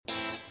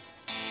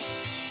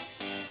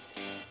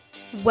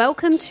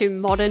Welcome to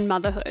Modern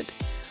Motherhood,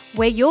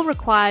 where you're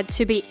required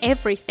to be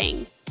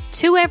everything,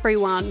 to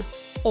everyone,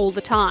 all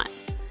the time.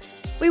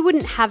 We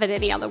wouldn't have it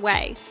any other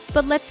way,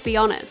 but let's be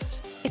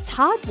honest, it's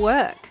hard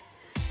work.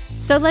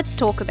 So let's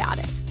talk about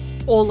it,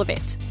 all of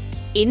it,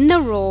 in the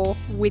raw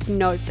with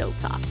no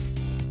filter.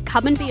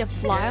 Come and be a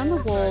fly on the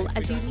wall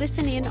as you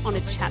listen in on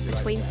a chat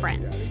between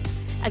friends,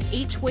 as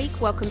each week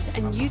welcomes a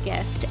new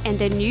guest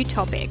and a new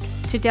topic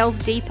to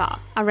delve deeper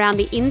around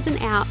the ins and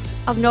outs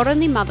of not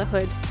only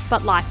motherhood,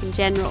 but life in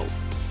general.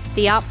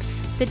 The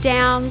ups, the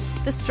downs,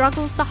 the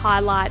struggles, the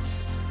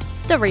highlights,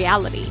 the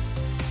reality.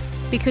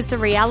 Because the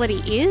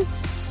reality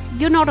is,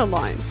 you're not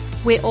alone.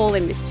 We're all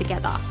in this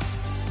together.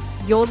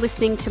 You're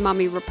listening to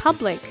Mummy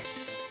Republic.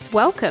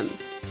 Welcome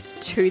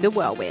to the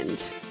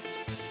whirlwind.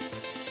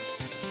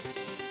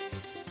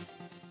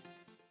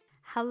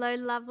 Hello,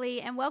 lovely,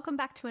 and welcome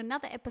back to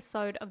another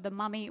episode of the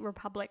Mummy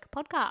Republic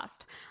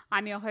podcast.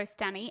 I'm your host,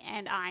 Danny,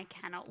 and I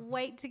cannot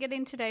wait to get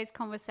in today's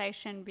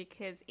conversation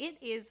because it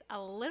is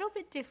a little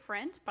bit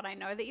different, but I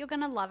know that you're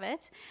going to love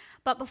it.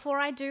 But before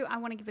I do, I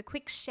want to give a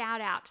quick shout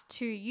out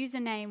to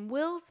username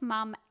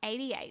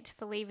WillsMum88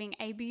 for leaving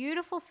a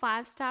beautiful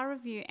 5-star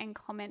review and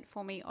comment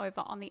for me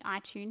over on the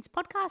iTunes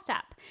podcast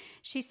app.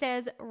 She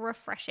says,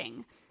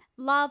 refreshing.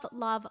 Love,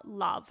 love,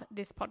 love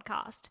this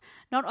podcast.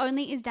 Not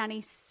only is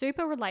Danny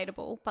super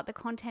relatable, but the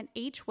content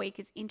each week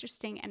is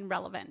interesting and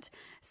relevant.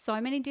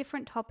 So many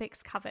different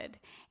topics covered.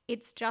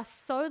 It's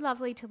just so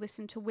lovely to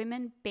listen to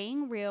women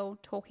being real,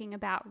 talking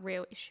about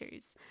real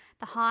issues.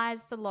 The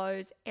highs, the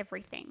lows,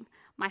 everything.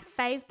 My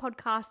fave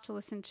podcast to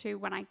listen to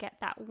when I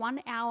get that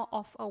 1 hour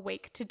off a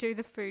week to do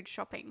the food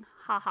shopping.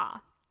 Haha.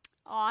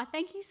 Oh,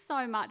 thank you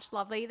so much,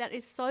 lovely. That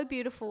is so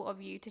beautiful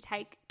of you to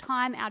take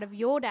time out of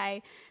your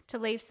day to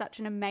leave such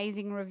an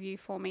amazing review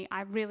for me.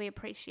 I really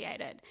appreciate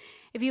it.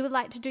 If you would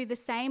like to do the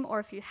same, or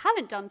if you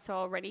haven't done so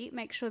already,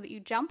 make sure that you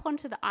jump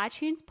onto the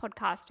iTunes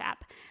podcast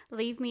app,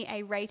 leave me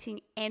a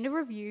rating and a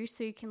review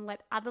so you can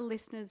let other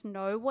listeners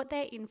know what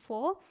they're in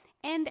for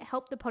and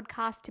help the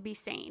podcast to be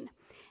seen.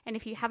 And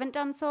if you haven't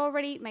done so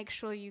already, make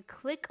sure you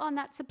click on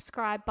that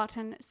subscribe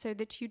button so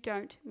that you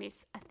don't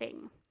miss a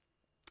thing.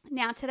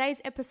 Now,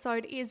 today's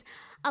episode is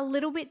a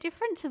little bit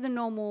different to the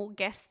normal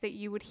guests that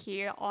you would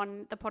hear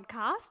on the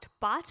podcast,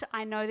 but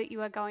I know that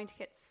you are going to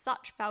get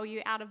such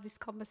value out of this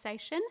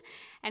conversation,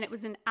 and it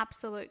was an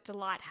absolute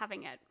delight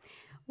having it.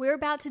 We're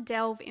about to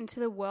delve into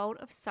the world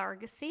of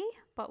surrogacy,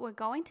 but we're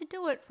going to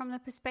do it from the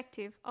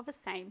perspective of a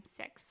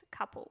same-sex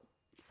couple.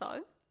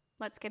 So,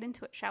 let's get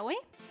into it, shall we?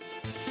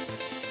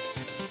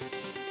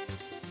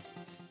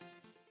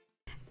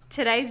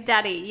 Today's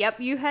daddy,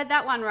 yep, you heard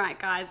that one right,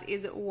 guys,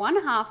 is one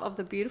half of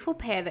the beautiful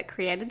pair that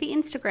created the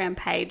Instagram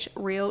page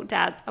Real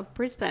Dads of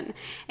Brisbane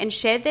and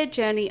shared their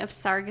journey of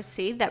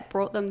surrogacy that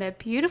brought them their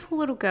beautiful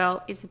little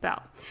girl,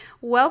 Isabel.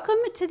 Welcome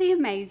to the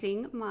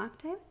amazing Mark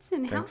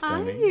Davidson. Thanks, How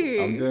Danny. are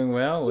you? I'm doing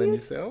well. And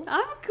yourself?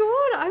 I'm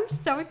good. I'm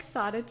so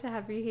excited to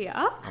have you here.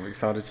 I'm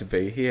excited to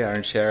be here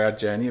and share our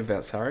journey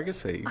about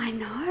surrogacy. I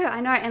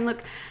know. And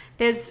look,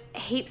 there's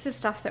heaps of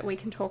stuff that we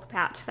can talk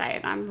about today,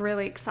 and I'm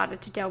really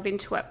excited to delve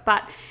into it.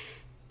 But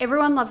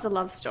everyone loves a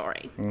love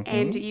story,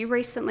 and you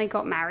recently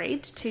got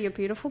married to your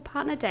beautiful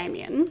partner,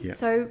 Damien. Yep.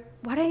 So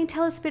why don't you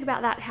tell us a bit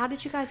about that? How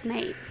did you guys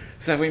meet?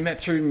 So we met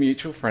through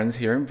mutual friends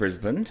here in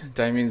Brisbane.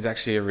 Damien's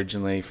actually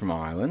originally from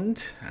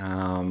Ireland.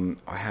 I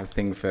have a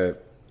thing for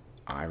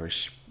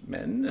Irish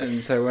men,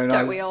 and so when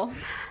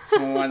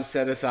someone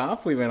set us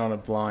up, we went on a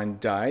blind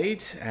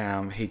date.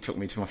 He took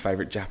me to my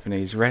favourite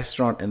Japanese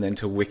restaurant and then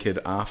to Wicked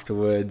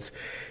afterwards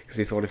because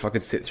he thought if I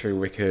could sit through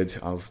Wicked,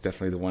 I was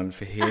definitely the one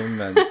for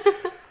him. And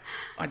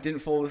I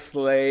didn't fall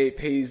asleep.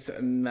 He's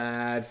a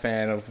mad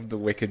fan of the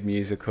Wicked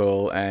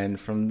musical, and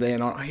from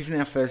then on, even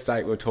our first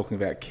date, we were talking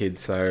about kids,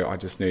 so I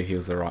just knew he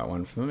was the right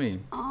one for me.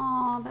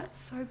 Oh, that's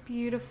so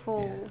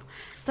beautiful. Yeah.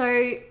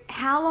 So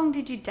how long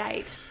did you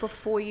date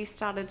before you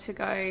started to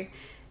go,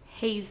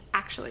 he's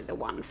actually the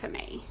one for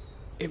me?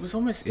 It was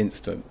almost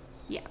instant.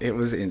 Yeah. It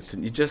was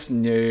instant. You just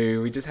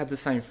knew. We just had the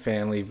same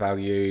family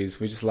values.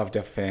 We just loved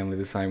our family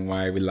the same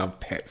way. We loved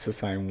pets the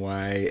same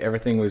way.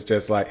 Everything was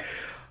just like,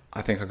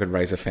 I think I could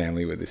raise a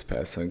family with this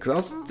person.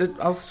 Because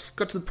I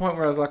got to the point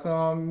where I was like,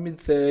 oh, I'm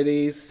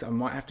mid-30s. I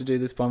might have to do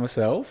this by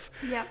myself.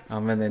 Yeah.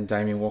 And then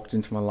Damien walked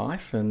into my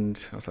life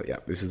and I was like, yeah,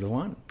 this is the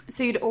one.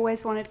 So you'd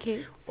always wanted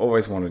kids?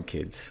 Always wanted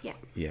kids. Yeah.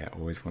 Yeah,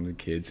 always wanted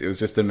kids. It was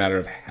just a matter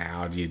of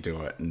how do you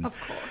do it. And, of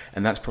course.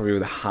 And that's probably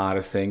the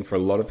hardest thing for a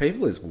lot of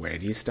people is where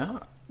do you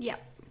start? Yeah.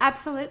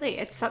 Absolutely.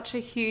 It's such a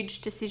huge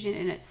decision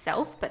in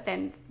itself, but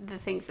then the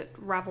things that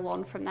ravel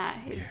on from that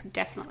is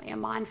definitely a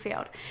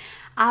minefield.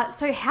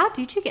 So how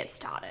did you get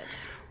started?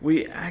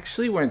 We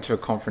actually went to a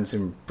conference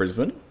in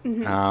Brisbane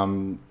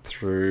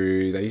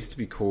through, they used to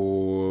be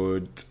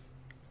called,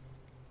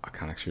 I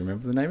can't actually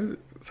remember the name of it.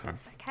 Sorry.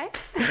 That's okay.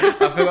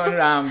 I've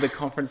forgotten the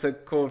conference they're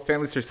called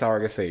Families Through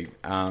Surrogacy.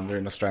 They're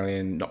an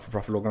Australian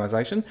not-for-profit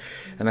organisation,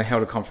 and they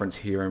held a conference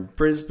here in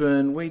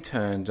Brisbane. We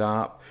turned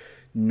up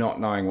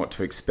not knowing what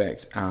to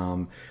expect.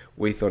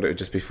 we thought it would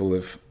just be full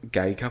of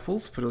gay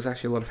couples, but it was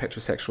actually a lot of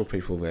heterosexual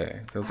people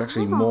there. There was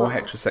actually more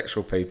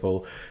heterosexual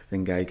people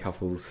than gay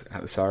couples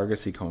at the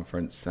surrogacy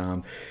conference.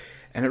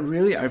 And it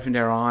really opened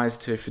our eyes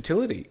to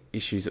fertility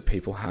issues that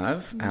people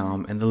have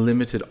and the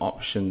limited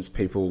options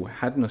people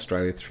had in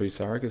Australia through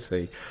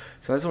surrogacy.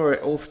 So that's where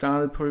it all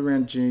started, probably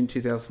around June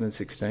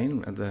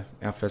 2016 at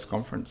our first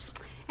conference.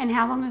 And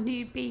how long have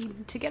you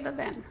been together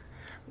then?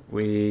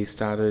 We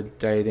started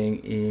dating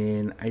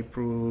in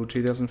April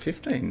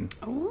 2015.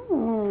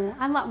 Oh,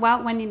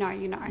 well, when you know,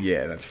 you know.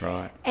 Yeah, that's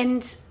right.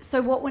 And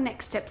so what were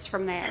next steps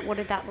from there? What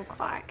did that look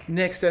like?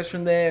 Next steps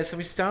from there. So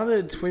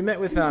we met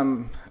with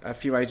a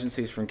few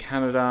agencies from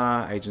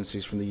Canada,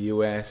 agencies from the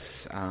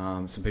US,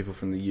 some people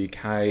from the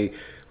UK.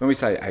 When we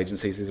say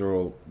agencies,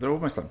 they're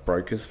almost like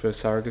brokers for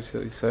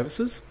surrogacy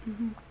services.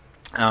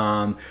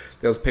 Mm-hmm.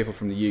 There was people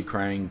from the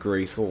Ukraine,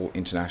 Greece, all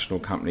international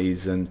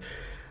companies, and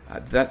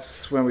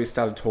that's when we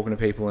started talking to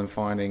people and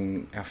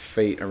finding our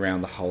feet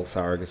around the whole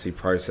surrogacy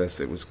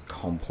process. It was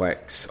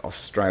complex.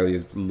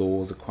 Australia's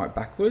laws are quite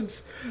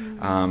backwards.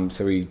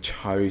 So we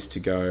chose to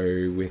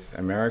go with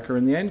America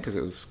in the end because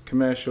it was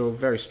commercial,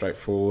 very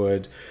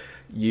straightforward.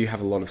 You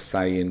have a lot of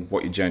say in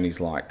what your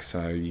journey's like.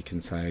 So you can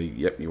say,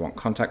 yep, you want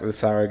contact with a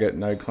surrogate,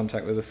 no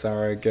contact with a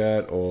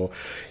surrogate, or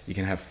you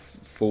can have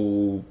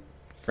full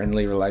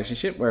friendly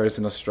relationship. Whereas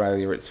in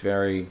Australia, it's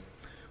very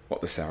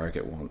what the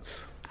surrogate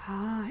wants.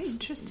 Ah,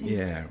 interesting.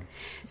 Yeah.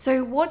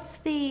 So what's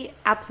the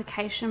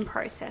application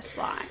process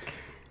like?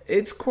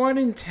 It's quite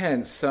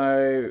intense.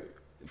 So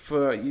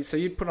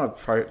you put on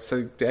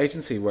so the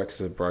agency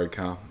works as a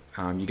broker.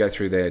 You go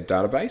through their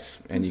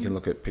database and you can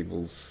look at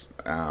people's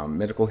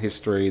medical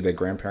history, their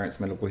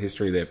grandparents' medical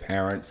history, their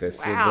parents, their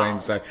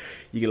siblings. So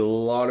you get a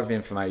lot of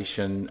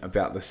information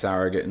about the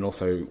surrogate, and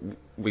also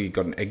we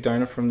got an egg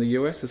donor from the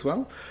US as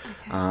well.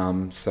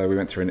 Okay. So we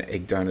went through an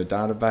egg donor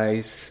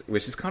database,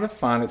 which is kind of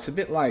fun. It's a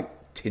bit like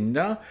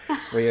Tinder,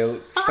 where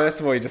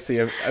first of all you just see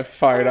a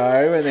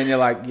photo and then you're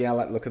like, yeah, I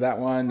like look at that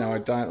one, no I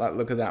don't like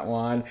look at that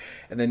one,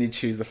 and then you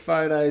choose the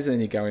photos and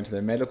then you go into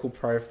their medical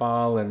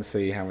profile and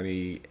see how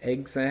many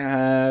eggs they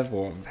have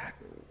or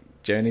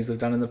journeys they've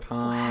done in the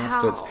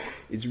past. Wow.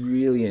 It's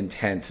really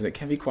intense and it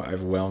can be quite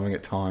overwhelming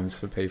at times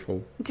for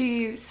people. Do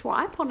you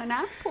swipe on an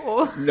app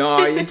or?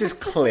 No, you just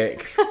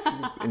click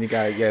and you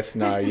go yes,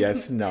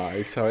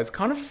 no. So it's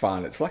kind of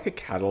fun. It's like a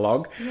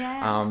catalogue.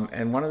 Yeah.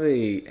 And one of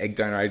the egg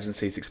donor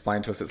agencies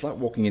explained to us it's like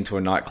walking into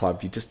a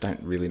nightclub. You just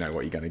don't really know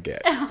what you're going to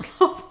get.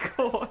 Of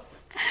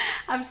course.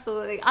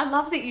 Absolutely. I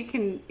love that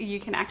you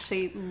can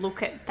actually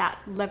look at that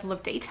level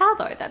of detail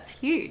though. That's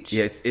huge.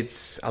 Yeah,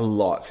 it's a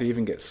lot. So you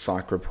even get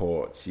psych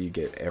reports, you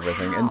get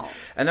everything. Wow.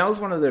 And that was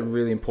one of the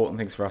really important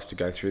things for us to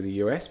go through the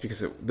US because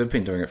they've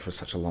been doing it for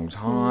such a long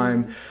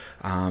time.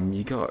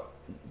 You got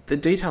the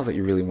details that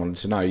you really wanted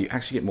to know. You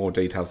actually get more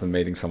details than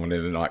meeting someone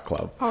in a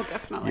nightclub. Oh,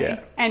 definitely. Yeah.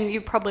 And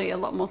you're probably a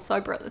lot more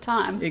sober at the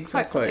time.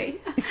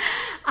 Exactly.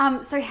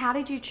 So how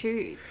did you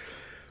choose?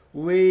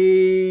 Our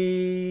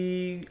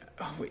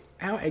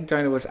egg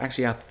donor was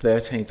actually our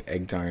 13th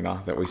egg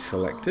donor that we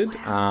selected.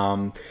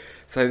 Wow.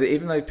 So that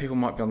even though people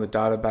might be on the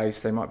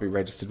database, they might be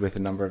registered with a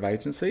number of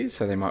agencies.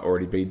 So they might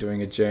already be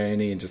doing a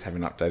journey and just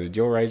haven't updated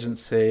your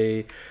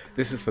agency.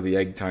 This is for the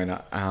egg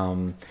donor.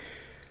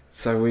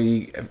 So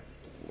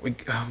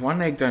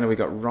one egg donor, we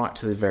got right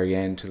to the very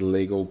end, to the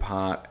legal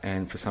part,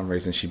 and for some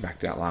reason she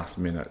backed out last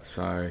minute.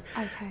 So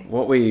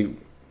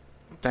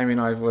Damien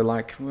and I were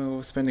like, well,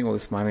 we're spending all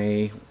this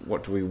money.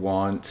 What do we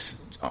want?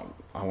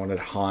 I wanted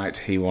height.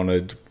 He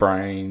wanted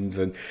brains.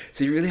 And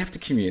so you really have to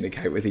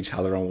communicate with each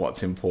other on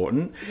what's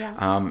important.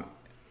 Yeah.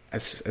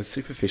 As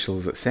superficial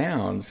as it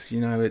sounds,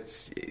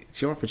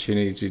 it's your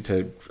opportunity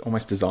to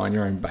almost design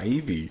your own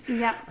baby.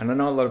 Yeah. And I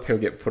know a lot of people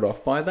get put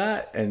off by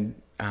that. And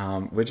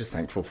we're just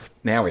thankful.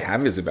 Now we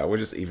have Isabel. We're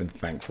just even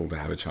thankful to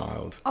have a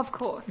child. Of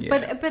course.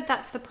 Yeah. But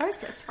that's the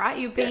process, right?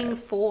 You're being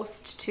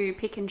forced to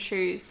pick and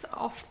choose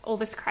off all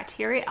this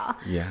criteria.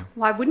 Yeah.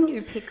 Why wouldn't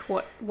you pick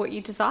what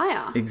you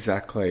desire?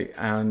 Exactly.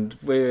 And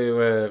we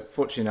were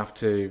fortunate enough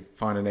to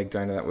find an egg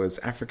donor that was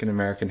African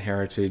American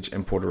heritage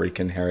and Puerto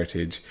Rican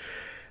heritage.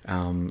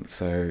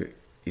 So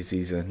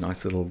Izzy's a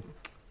nice little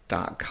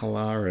dark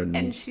colour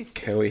and she's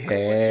curly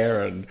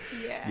hair and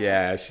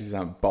yeah she's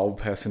a bold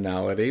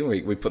personality.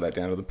 We put that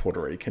down to the Puerto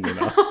Rican,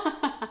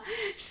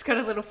 She's got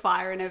a little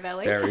fire in her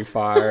belly. Very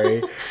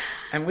fiery.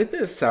 And with the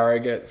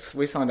surrogates,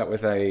 we signed up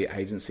with a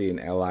agency in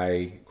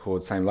LA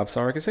called Same Love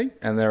Surrogacy,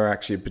 and they're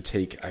actually a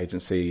boutique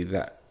agency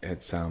that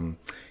it's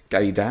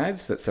gay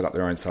dads that set up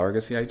their own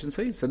surrogacy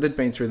agency. So they'd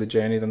been through the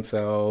journey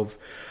themselves.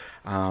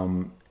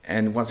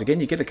 And once again,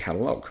 you get a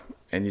catalogue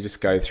and you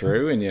just go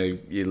through and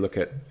you look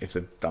at if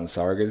they've done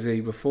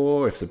surrogacy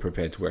before, if they're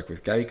prepared to work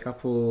with gay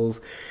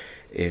couples,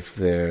 if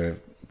they're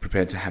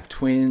prepared to have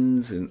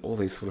twins, and all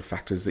these sort of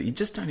factors that you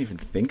just don't even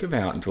think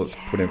about until it's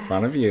put in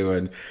front of you.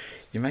 And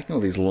you're making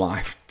all these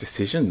life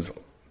decisions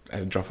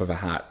at a drop of a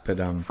hat. But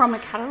from a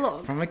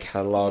catalogue.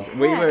 Yeah.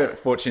 We were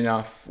fortunate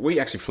enough, we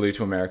actually flew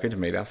to America to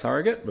meet our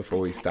surrogate before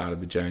we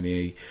started the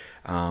journey.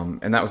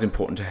 And that was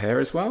important to her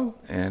as well.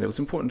 And it was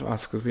important to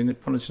us because we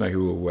wanted to know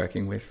who we were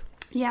working with.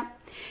 Yeah.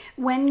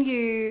 When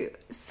you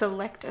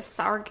select a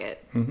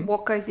surrogate,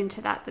 what goes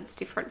into that that's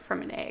different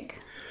from an egg?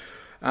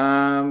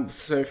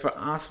 So for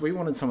us, we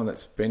wanted someone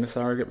that's been a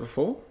surrogate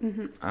before.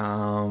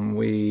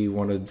 We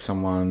wanted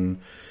someone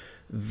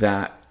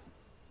that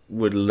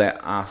would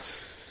let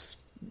us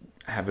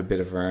have a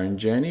bit of our own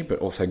journey, but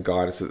also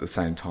guide us at the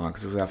same time,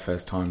 because this is our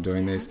first time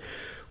doing this.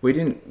 We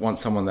didn't want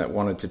someone that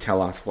wanted to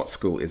tell us what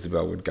school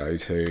Isabel would go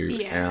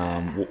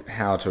to,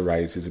 how to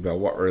raise Isabel,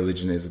 what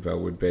religion Isabel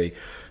would be.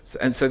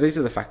 So these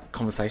are the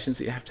conversations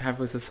that you have to have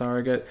with a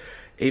surrogate,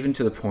 even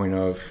to the point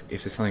of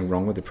if there's something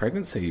wrong with the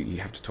pregnancy, you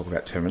have to talk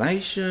about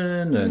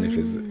termination, and if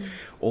there's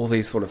all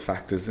these sort of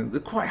factors. And they're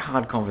quite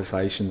hard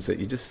conversations that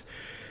you just...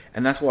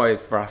 And that's why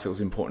for us it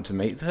was important to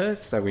meet her,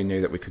 so we knew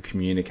that we could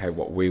communicate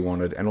what we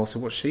wanted, and also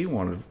what she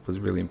wanted was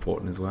really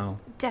important as well.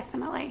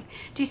 Definitely.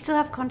 Do you still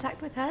have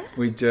contact with her?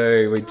 We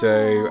do.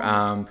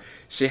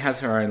 She has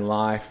her own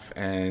life,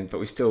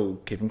 but we still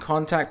keep in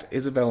contact.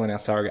 Isabel and our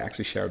surrogate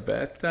actually share a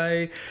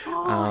birthday.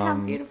 Oh, how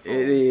beautiful.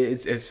 It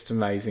is. It's just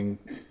amazing.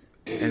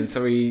 And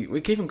so we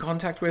keep in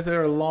contact with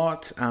her a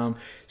lot.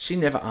 She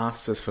never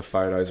asks us for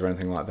photos or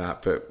anything like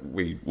that, but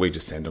we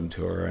just send them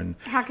to her. And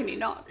how can you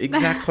not?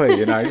 Exactly.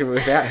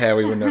 Without her,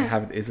 we wouldn't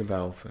have had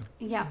Isabel. So.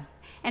 Yeah.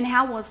 And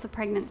how was the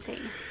pregnancy?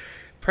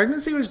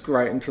 Pregnancy was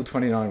great until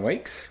 29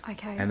 weeks.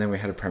 Okay. And then we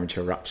had a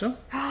premature rupture.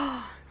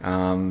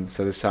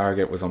 So the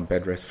surrogate was on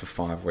bed rest for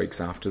 5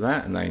 weeks after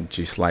that, and they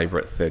induced labour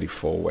at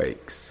 34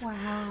 weeks.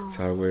 Wow.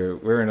 So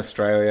we're in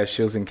Australia.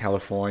 She was in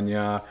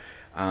California.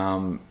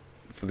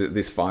 For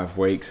this 5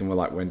 weeks, and we're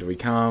like, when do we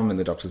come? And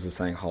the doctors are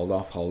saying, hold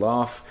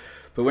off.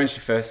 But when she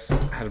first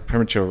had a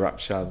premature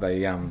rupture,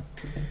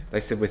 they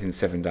said within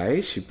 7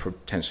 days she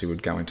potentially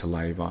would go into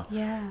labour.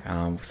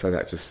 Yeah. So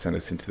that just sent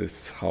us into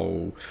this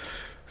whole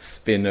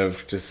spin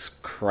of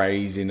just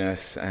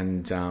craziness.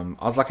 And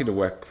I was lucky to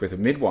work with a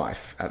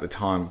midwife at the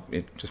time,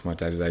 just my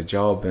day-to-day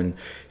job, and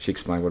she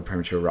explained what a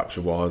premature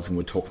rupture was and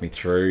would talk me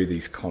through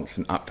these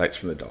constant updates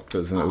from the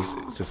doctors, and it was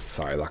just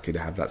so lucky to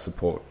have that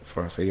support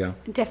for us here.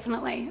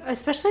 Definitely,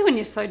 especially when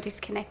you're so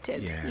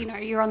disconnected. Yeah.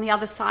 You're on the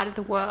other side of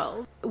the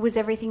world. Was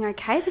everything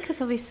okay?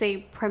 Because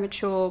obviously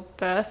premature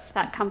birth,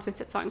 that comes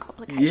with its own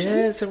complications.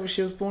 Yeah, so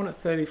she was born at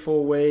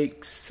 34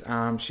 weeks.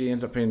 She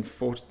ended up being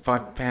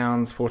 5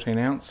 pounds 14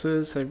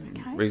 ounces, so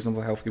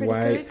reasonable healthy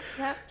weight.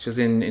 Yep. She was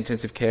in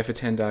intensive care for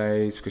 10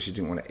 days because she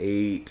didn't want to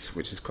eat,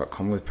 which is quite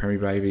common with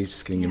preemie babies,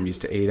 just getting them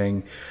used to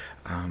eating.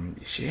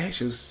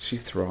 She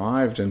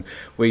thrived, and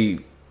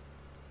we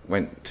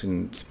went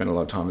and spent a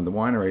lot of time in the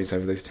wineries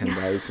over these 10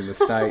 days in the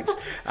States.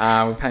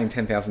 We're paying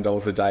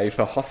 $10,000 a day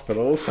for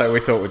hospitals, so we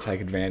thought we'd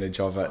take advantage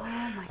of it.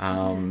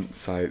 Oh my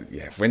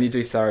goodness. When you do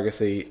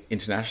surrogacy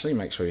internationally,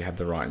 make sure you have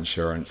the right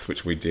insurance,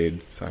 which we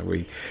did. So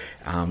we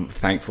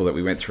thankful that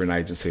we went through an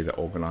agency that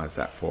organised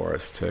that for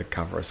us to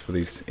cover us for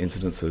these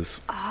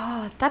incidences.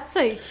 Oh, that's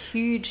a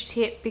huge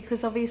tip,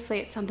 because obviously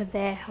it's under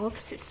their health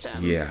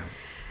system. Yeah.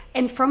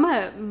 And from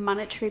a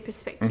monetary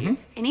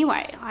perspective,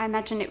 anyway, I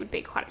imagine it would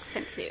be quite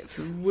expensive.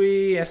 So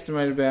we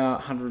estimate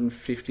about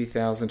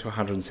 $150,000 to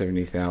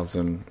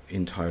 $170,000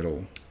 in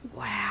total.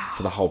 Wow.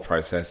 For the whole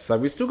process. So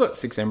we've still got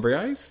 6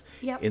 embryos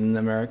in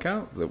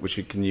America, which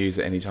you can use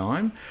at any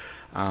time.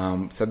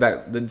 So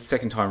that the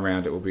second time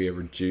round, it will be a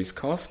reduced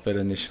cost, but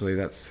initially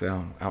that's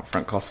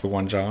upfront cost for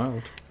one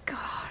child.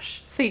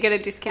 Gosh. So you get a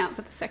discount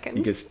for the second?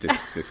 You get a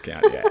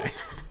discount, yeah.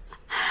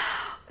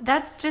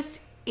 That's just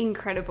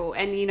incredible.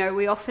 And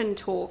we often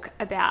talk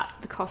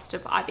about the cost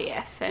of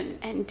IVF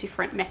and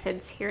different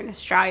methods here in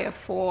Australia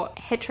for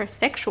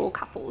heterosexual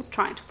couples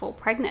trying to fall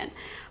pregnant,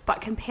 but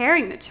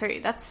comparing the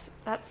two, that's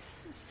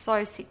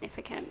so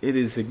significant. It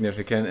is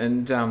significant.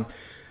 And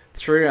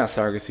through our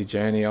surrogacy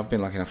journey, I've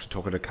been lucky enough to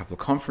talk at a couple of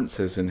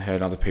conferences and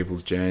heard other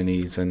people's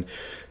journeys, and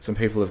some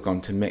people have gone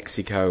to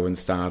Mexico and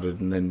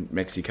started, and then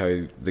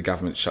Mexico, the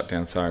government shut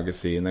down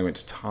surrogacy, and they went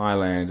to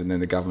Thailand, and then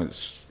the government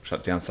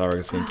shut down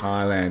surrogacy in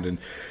Thailand, and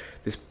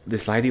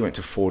this lady went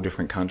to 4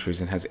 different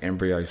countries and has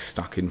embryos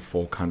stuck in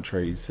 4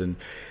 countries. And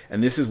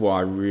this is why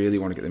I really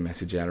want to get the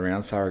message out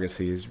around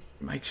surrogacy, is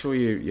make sure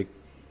you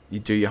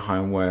do your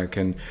homework.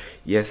 And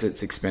yes,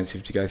 it's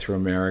expensive to go through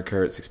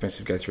America, it's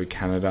expensive to go through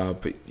Canada,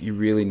 but you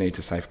really need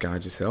to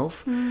safeguard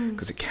yourself,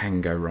 because it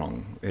can go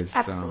wrong.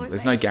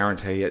 There's no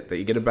guarantee that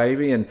you get a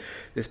baby, and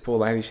this poor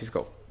lady, she's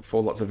got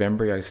 4 lots of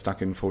embryos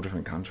stuck in 4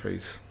 different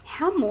countries.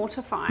 How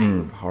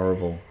mortifying.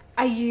 Horrible.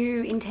 Are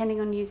you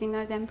intending on using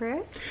those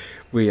embryos?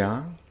 We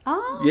are.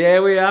 Oh. Yeah,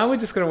 we are. We're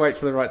just going to wait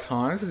for the right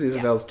time. Because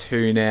Isabel's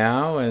 2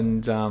 now,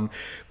 and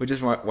we're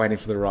just waiting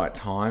for the right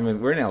time.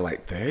 And we're in our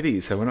late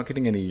 30s, so we're not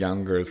getting any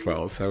younger as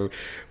well. So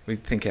we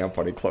think our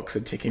body clocks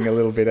are ticking a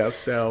little bit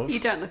ourselves. You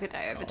don't look a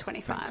day over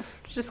 25,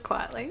 thanks. Just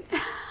quietly.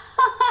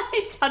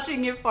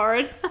 Touching your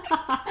forehead.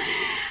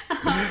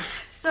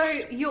 So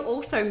you're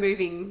also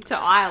moving to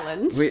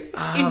Ireland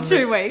in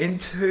 2 weeks. In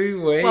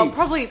 2 weeks. Well,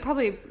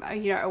 probably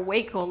a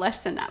week or less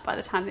than that by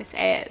the time this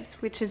airs,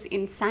 which is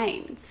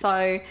insane.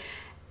 So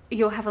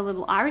You'll have a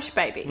little Irish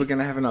baby. We're going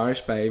to have an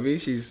Irish baby.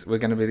 We're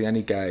going to be the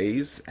only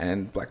gays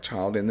and black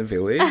child in the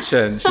village,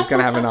 and she's going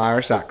to have an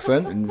Irish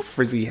accent and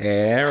frizzy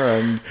hair.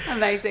 And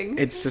amazing.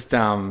 It's just,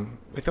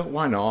 we thought,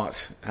 why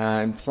not?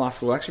 And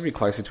plus, we'll actually be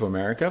closer to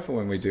America for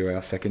when we do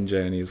our second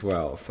journey as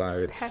well.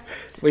 So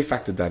we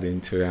factored that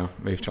into our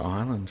move to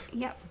Ireland.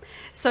 Yep.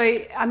 So,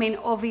 I mean,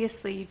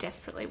 obviously you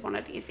desperately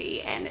wanted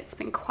Izzy, and it's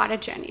been quite a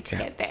journey to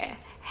get there.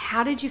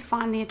 How did you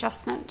find the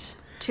adjustment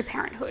to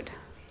parenthood?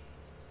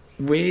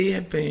 We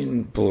have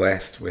been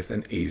blessed with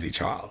an easy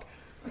child.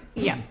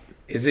 Yeah.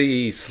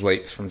 Izzy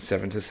sleeps from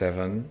 7 to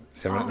 7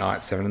 at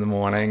night, 7 in the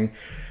morning.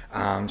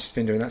 She's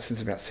been doing that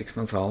since about 6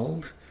 months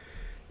old.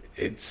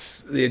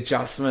 It's the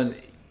adjustment.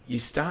 You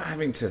start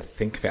having to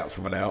think about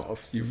someone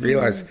else. You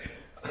realise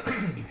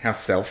how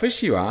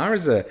selfish you are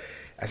as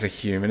a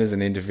human, as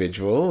an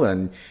individual.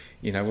 And,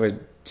 you know, we're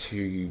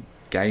two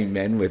gay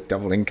men with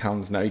double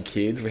incomes, no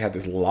kids. We had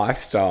this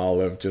lifestyle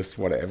of just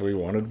whatever we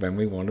wanted when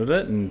we wanted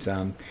it.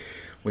 And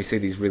we see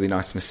these really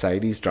nice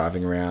Mercedes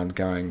driving around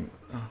going,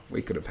 oh,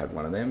 we could have had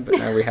one of them, but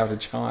now we have a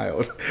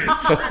child.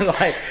 So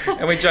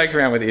and we joke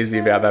around with Izzy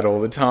about that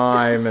all the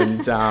time.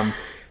 And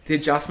the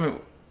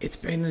adjustment, it's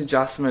been an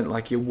adjustment.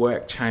 Like, your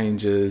work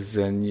changes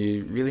and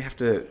you really have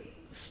to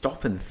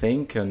stop and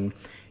think, and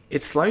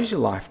it slows your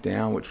life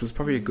down, which was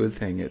probably a good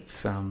thing.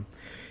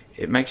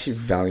 It makes you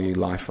value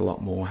life a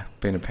lot more,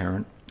 being a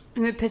parent.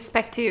 And the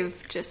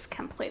perspective just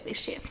completely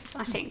shifts,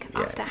 I think,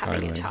 after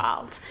having a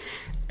child.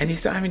 And you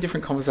start having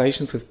different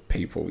conversations with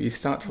people. You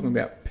start talking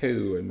about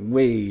poo and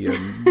wee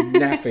and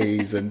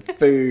nappies and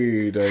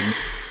food and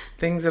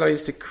things that I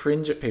used to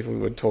cringe at people who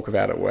would talk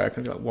about at work.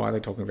 And be like, why are they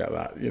talking about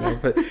that? You know,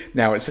 but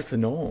now it's just the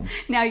norm.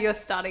 Now you're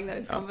starting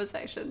those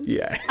conversations.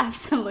 Yeah.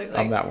 Absolutely.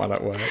 I'm that one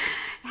at work.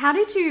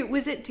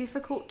 Was it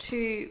difficult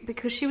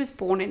because she was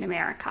born in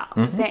America,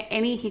 was there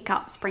any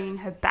hiccups bringing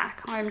her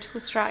back home to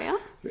Australia?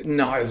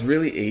 No, it was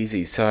really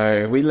easy.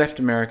 So we left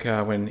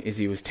America when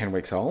Izzy was 10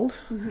 weeks old.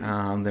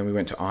 Then we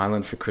went to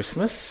Ireland for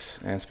Christmas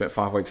and spent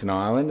 5 weeks in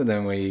Ireland. And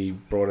then we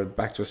brought her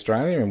back to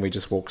Australia and we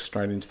just walked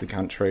straight into the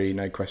country,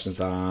 no questions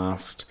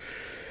asked,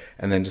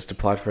 and then just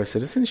applied for her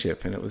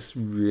citizenship. And it was a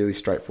really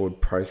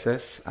straightforward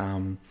process.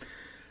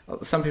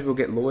 Some people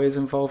get lawyers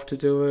involved to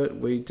do it.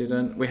 We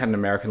didn't. We had an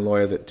American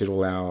lawyer that did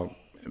all our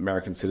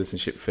American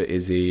citizenship for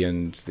Izzy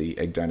and the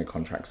egg donor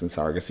contracts and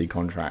surrogacy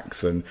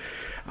contracts and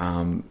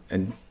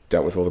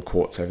dealt with all the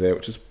courts over there,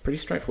 which is a pretty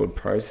straightforward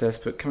process.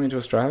 But coming to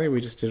Australia, we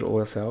just did it all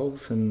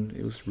ourselves and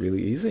it was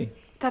really easy.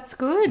 That's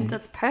good.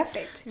 That's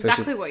perfect.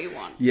 Exactly what you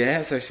want.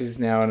 Yeah, so she's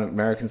now an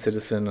American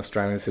citizen,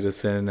 Australian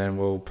citizen, and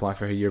we'll apply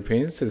for her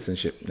European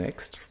citizenship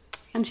next.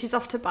 And she's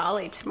off to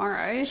Bali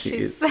tomorrow.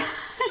 She's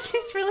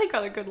really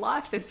got a good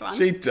life, this one.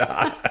 She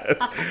does.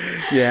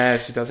 Yeah,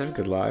 she does have a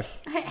good life.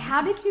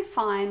 How did you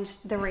find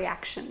the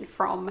reaction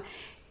from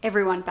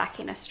everyone back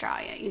in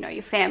Australia? You know,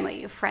 your family,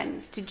 your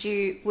friends.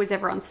 Was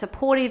everyone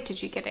supportive?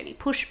 Did you get any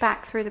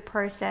pushback through the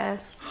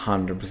process?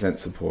 100%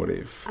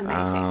 supportive.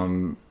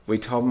 Amazing. We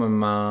told my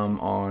mum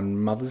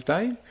on Mother's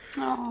Day.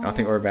 Oh. I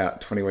think we were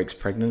about 20 weeks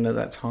pregnant at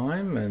that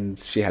time, and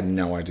she had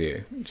no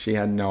idea. She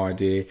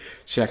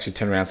actually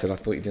turned around and said, I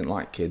thought you didn't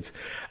like kids.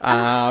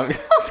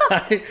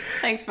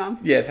 Thanks, Mum.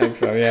 Yeah,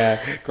 thanks, Mum.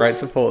 Yeah, great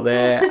support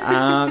there.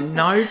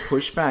 No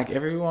pushback.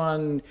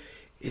 Everyone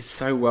is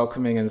so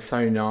welcoming and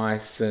so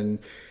nice, and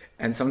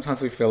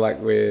sometimes we feel like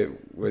we're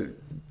a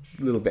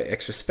little bit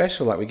extra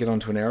special. Like, we get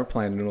onto an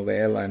aeroplane and all the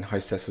airline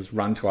hostesses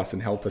run to us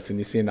and help us, and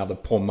you see another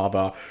poor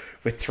mother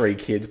with 3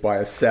 kids by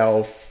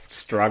herself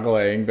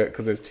struggling, but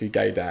because there's 2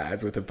 gay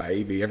dads with a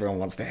baby, everyone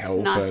wants to help.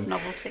 It's a nice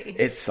novelty.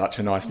 It's such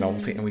a nice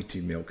novelty, and we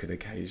do milk it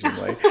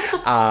occasionally.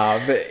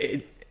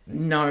 But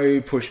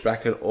no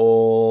pushback at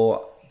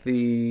all.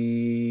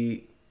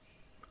 The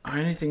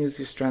only thing is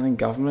the Australian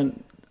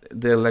government,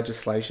 their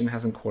legislation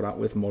hasn't caught up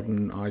with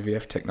modern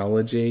IVF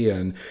technology,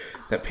 and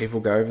that people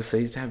go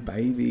overseas to have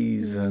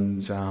babies,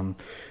 and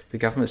the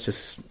government's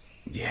just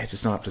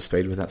not up to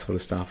speed with that sort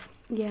of stuff.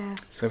 Yeah.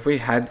 So if we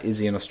had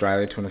Izzy in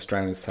Australia to an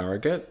Australian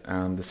surrogate,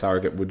 the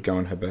surrogate would go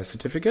on her birth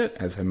certificate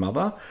as her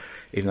mother,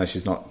 even though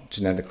she's not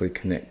genetically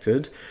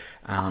connected.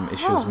 If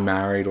she was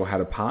married or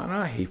had a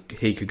partner,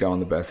 he could go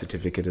on the birth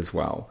certificate as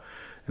well.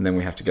 And then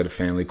we have to go to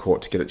family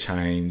court to get it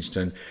changed.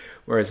 And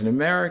whereas in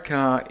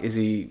America,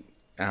 Izzy,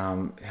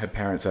 her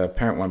parents are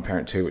parent 1,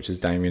 parent 2, which is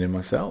Damien and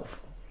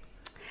myself.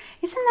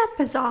 Isn't that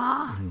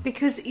bizarre?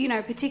 Because, you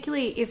know,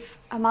 particularly if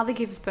a mother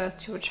gives birth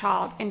to a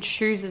child and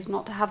chooses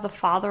not to have the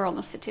father on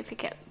the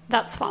certificate,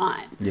 that's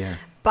fine. Yeah.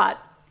 But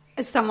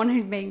as someone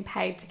who's being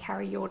paid to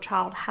carry your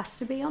child has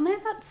to be on there,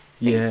 that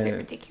seems a bit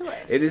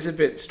ridiculous. It is a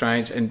bit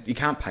strange, and you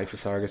can't pay for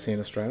surrogacy in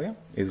Australia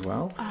as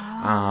well.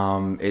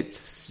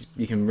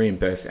 You can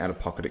reimburse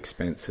out-of-pocket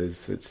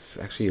expenses. It's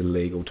actually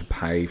illegal to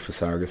pay for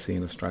surrogacy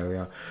in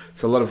Australia.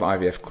 So a lot of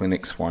IVF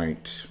clinics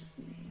won't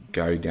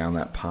go down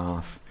that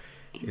path.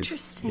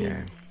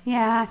 Interesting.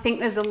 Yeah, I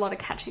think there's a lot of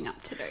catching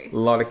up to do. A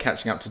lot of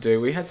catching up to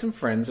do. We had some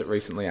friends that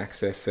recently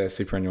accessed their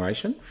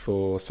superannuation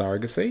for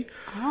surrogacy.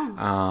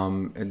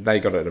 And they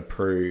got it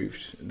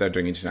approved. They're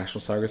doing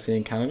international surrogacy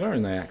in Canada,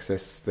 and they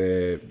accessed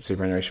their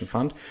superannuation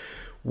fund.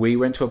 We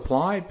went to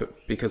apply,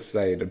 but because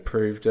they had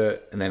approved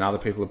it and then other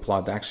people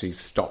applied, they actually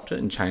stopped it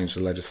and changed the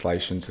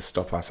legislation to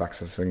stop us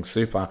accessing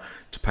super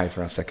to pay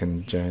for our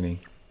second journey.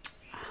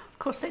 Of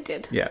course they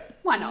did. Yeah.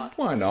 Why not?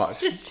 Why not?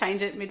 Just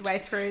change it midway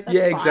through. That's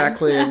yeah, fine.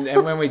 exactly.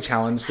 and when we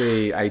challenged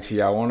the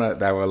ATO on it,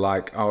 they were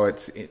like,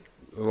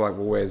 well,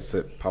 where's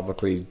it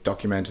publicly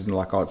documented? And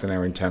like, it's in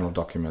our internal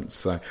documents.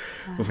 So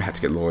we've had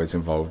to get lawyers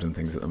involved in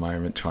things at the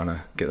moment trying to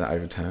get that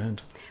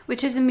overturned.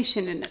 Which is a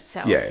mission in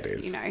itself. Yeah, it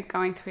is.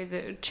 Going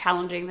through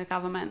challenging the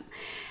government.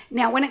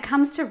 Now, when it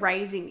comes to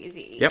raising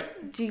Izzy,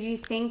 do you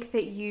think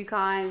that you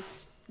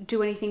guys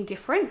do anything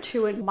different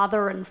to a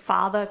mother and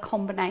father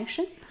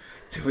combination?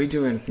 Do we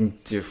do anything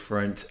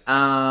different?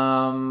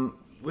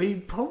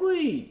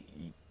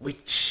 We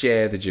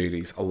share the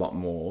duties a lot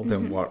more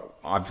than what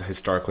I've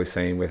historically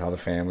seen with other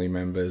family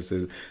members.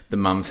 The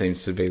mum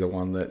seems to be the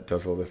one that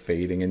does all the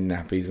feeding and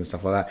nappies and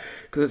stuff like that.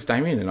 Because it's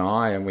Damien and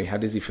I, and we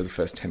had Izzy for the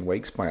first 10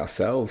 weeks by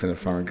ourselves in a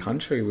foreign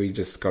country. We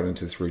just got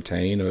into this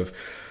routine of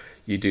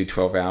you do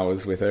 12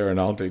 hours with her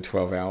and I'll do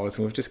 12 hours.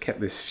 And we've just kept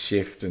this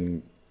shift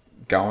and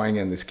going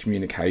and this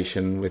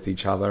communication with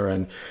each other.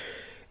 And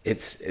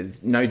it's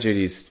no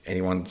duty is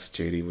anyone's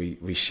duty.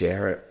 We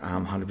share it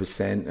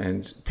 100%,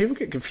 and people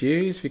get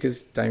confused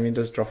because Damien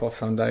does drop off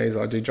some days.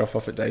 I do drop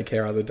off at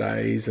daycare other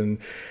days, and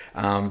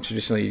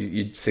traditionally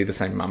you'd see the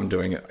same mum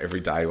doing it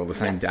every day or the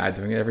same dad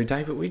doing it every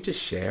day, but we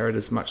just share it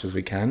as much as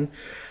we can.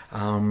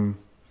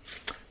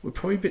 We're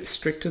probably a bit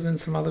stricter than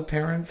some other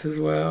parents as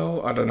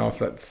well. I don't know if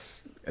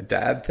that's a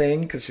dad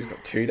thing because she's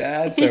got two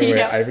dads, so we're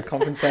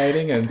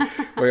overcompensating. And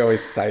we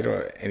always say to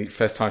her, any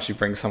first time she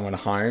brings someone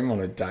home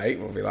on a date,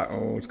 we'll be like,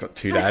 we've got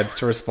two dads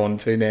to respond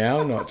to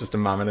now, not just a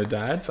mum and a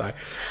dad. So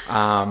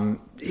I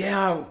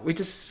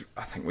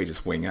think we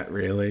just wing it,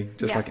 really,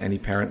 just like any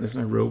parent. There's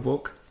no rule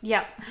book.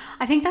 Yeah.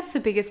 I think that's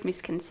the biggest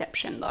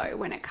misconception, though,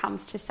 when it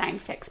comes to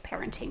same-sex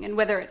parenting. And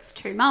whether it's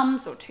two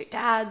mums or two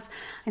dads,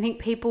 I think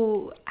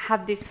people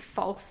have this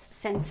false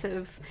sense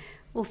of,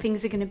 well,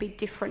 things are going to be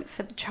different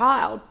for the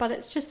child, but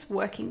it's just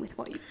working with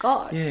what you've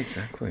got. Yeah,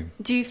 exactly.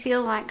 Do you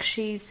feel like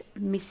she's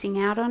missing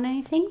out on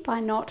anything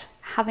by not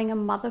having a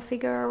mother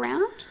figure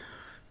around?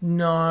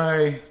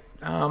 No.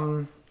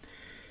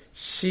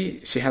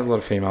 She has a lot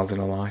of females in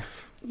her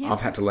life. Yeah.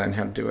 I've had to learn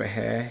how to do her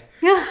hair.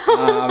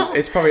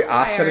 It's probably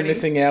us that are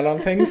missing out on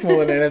things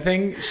more than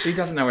anything. She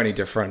doesn't know any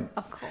different.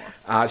 Of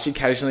course. She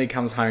occasionally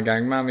comes home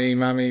going, mummy,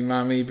 mummy,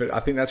 mummy. But I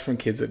think that's from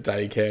kids at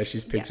daycare.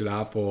 She's picked it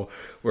up, or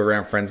we're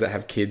around friends that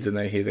have kids and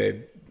they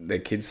hear their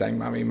kids saying,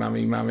 mummy,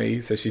 mummy,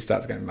 mummy. So she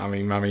starts going,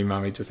 mummy, mummy,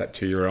 mummy, just that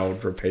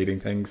 2-year-old repeating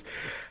things.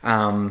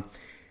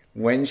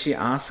 When she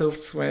asks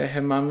us where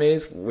her mum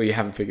is, we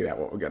haven't figured out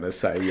what we're going to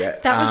say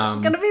yet. That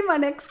was going to be my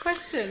next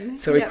question.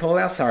 So we call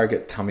our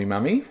surrogate Tummy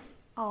Mummy.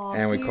 Oh,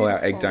 and we call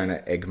our egg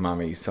donor Egg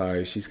Mummy.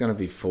 So she's going to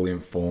be fully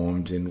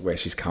informed in where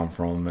she's come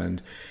from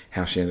and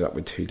how she ended up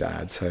with two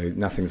dads. So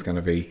nothing's going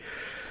to be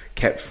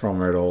kept from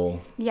her at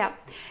all. Yeah.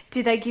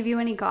 Do they give you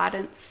any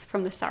guidance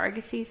from the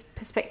surrogacy's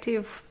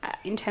perspective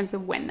in terms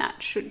of when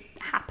that should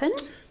happen?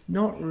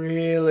 Not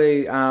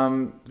really.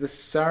 The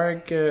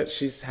surrogate,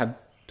 she's had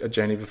a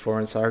journey before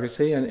in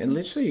surrogacy, and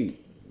literally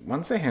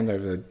once they hand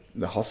over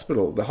the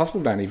hospital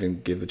don't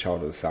even give the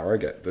child to the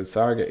surrogate. The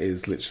surrogate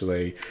is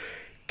literally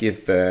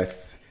give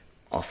birth,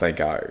 off they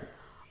go.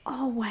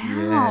 Oh,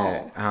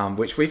 wow. Yeah,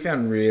 which we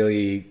found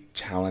really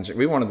challenging.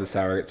 We wanted the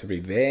surrogate to be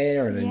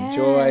there and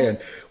enjoy, and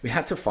we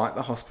had to fight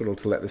the hospital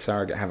to let the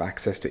surrogate have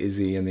access to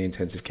Izzy in the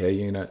intensive care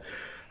unit.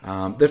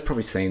 They've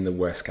probably seen the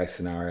worst case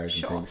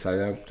scenarios and things, so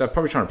they're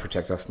probably trying to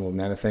protect us more than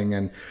anything,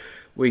 and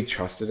we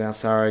trusted our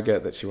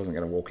surrogate that she wasn't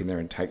going to walk in there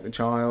and take the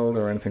child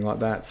or anything like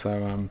that.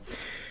 So,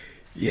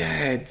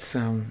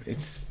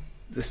 it's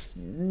this,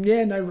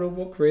 no rule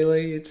book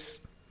really.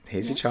 It's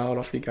here's your child,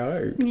 off you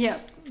go. Yeah.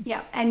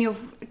 And you'll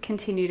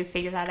continue to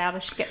figure that out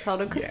as she gets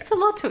older, because it's a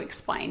lot to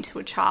explain to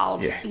a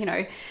child. Yeah. You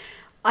know,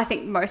 I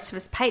think most of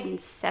us,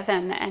 Peyton's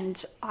 7,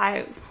 and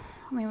I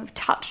mean, we've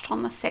touched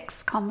on the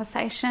sex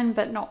conversation,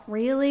 but not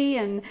really.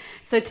 And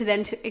so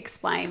to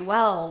explain,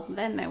 well,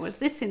 then there was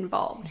this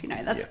involved,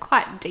 that's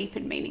quite deep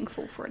and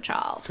meaningful for a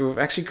child. So we've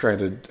actually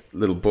created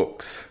little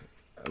books,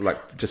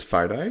 like just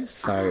photos.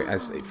 So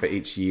as for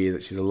each year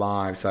that she's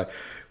alive. So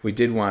we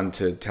did one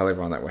to tell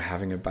everyone that we're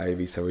having a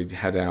baby. So we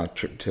had our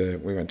trip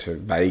we went to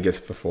Vegas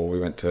before we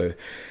went to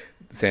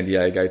San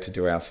Diego to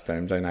do our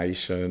sperm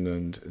donation,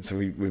 and so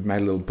we've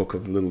made a little book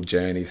of little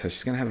journeys. So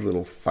she's going to have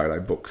little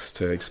photo books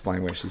to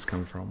explain where she's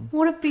come from.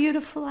 What a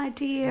beautiful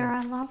idea.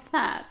 I love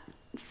that.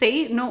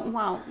 See,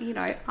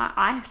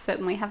 I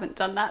certainly haven't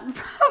done that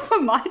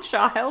for my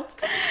child.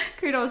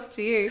 Kudos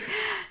to you.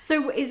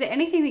 So is there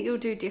anything that you'll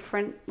do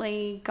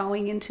differently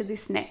going into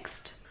this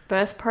next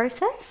birth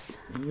process?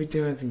 If we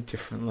do anything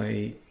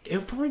differently,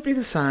 it'll probably be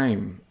the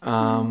same.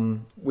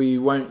 We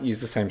won't use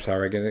the same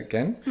surrogate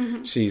again.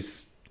 Mm-hmm.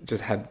 She's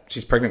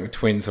she's pregnant with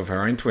twins of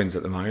her own twins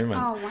at the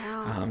moment. Oh,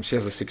 wow. She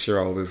has a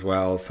 6-year-old as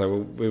well. So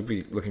we'll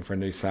be looking for a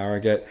new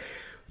surrogate.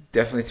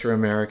 Definitely through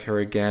America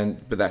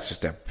again, but that's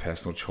just our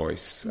personal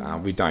choice.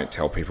 We don't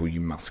tell people you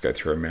must go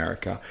through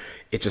America.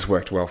 It just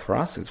worked well for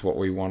us. It's what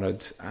we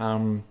wanted.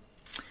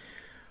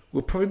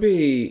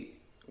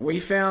 We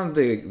found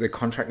the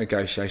contract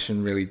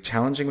negotiation really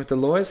challenging with the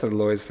lawyers. So the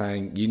lawyers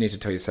saying, you need to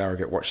tell your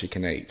surrogate what she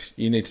can eat.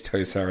 You need to tell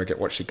your surrogate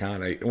what she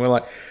can't eat. And we're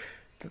like,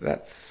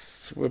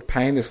 we're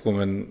paying this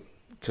woman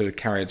to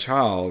carry a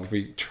child.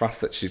 We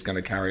trust that she's going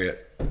to carry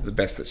it the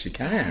best that she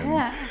can.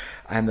 Yeah.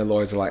 And the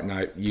lawyers are like,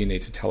 no, you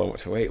need to tell her what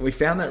to eat. We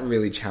found that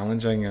really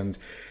challenging, and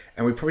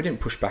we probably didn't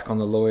push back on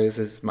the lawyers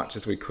as much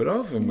as we could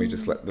have, and we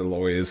just let the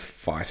lawyers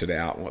fight it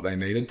out what they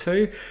needed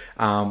to.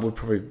 We'll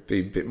probably be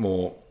a bit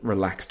more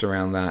relaxed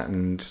around that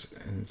and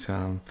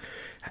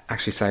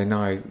actually say,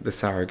 no, the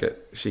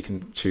surrogate, she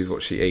can choose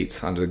what she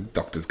eats under the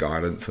doctor's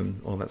guidance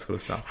and all that sort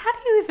of stuff. How do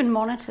you even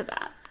monitor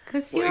that?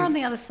 Because you're on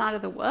the other side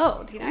of the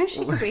world,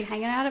 she could be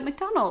hanging out at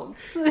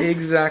McDonald's.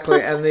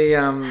 Exactly. And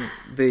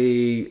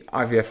the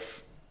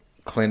IVF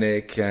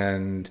clinic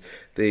and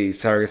the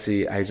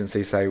surrogacy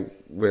agency say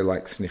we're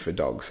like sniffer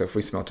dogs. So if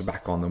we smell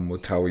tobacco on them, we'll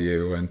tell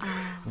you. And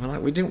we're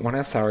like, we didn't want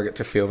our surrogate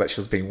to feel that she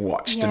was being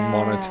watched and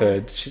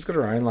monitored. She's got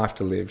her own life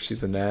to live.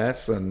 She's a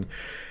nurse and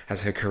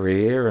has her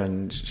career,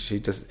 and she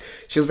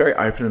was very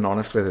open and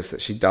honest with us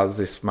that she does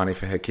this money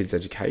for her kids'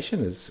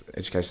 education, as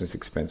education is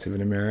expensive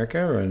in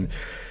America. And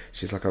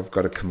she's like, I've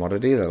got a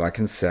commodity that I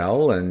can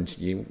sell, and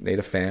you need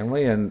a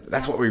family. And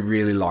that's what we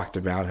really liked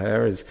about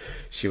her, is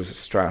she was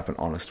straight up and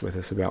honest with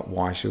us about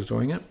why she was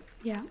doing it.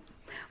 Yeah.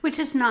 Which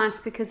is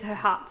nice because her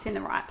heart's in the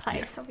right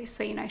place. Yeah.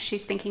 Obviously,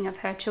 she's thinking of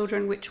her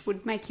children, which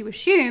would make you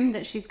assume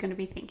that she's going to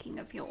be thinking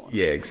of yours.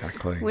 Yeah,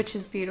 exactly. Which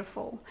is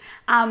beautiful.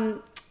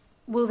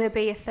 Will there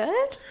be a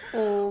third?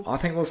 Or I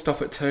think we'll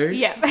stop at 2.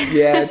 Yeah.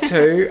 Yeah,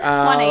 2.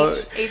 One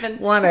each, even.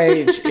 One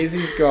each.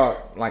 Izzy's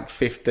got like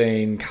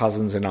 15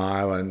 cousins in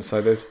Ireland,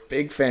 so there's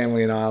big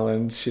family in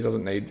Ireland. She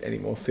doesn't need any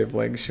more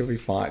siblings. She'll be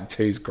fine.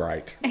 2's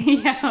great.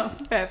 Yeah,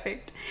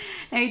 perfect.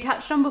 Now, you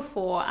touched on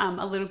before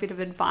a little bit of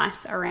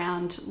advice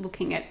around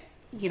looking at,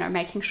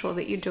 making sure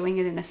that you're doing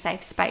it in a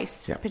safe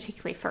space,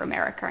 particularly for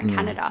America and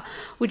Canada.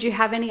 Would you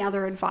have any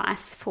other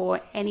advice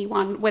for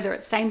anyone, whether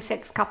it's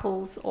same-sex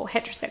couples or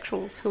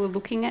heterosexuals who are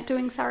looking at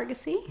doing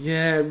surrogacy?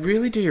 Yeah,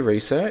 really do your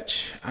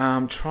research.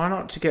 Try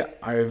not to get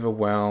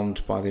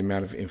overwhelmed by the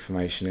amount of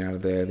information out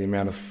of there, the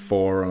amount of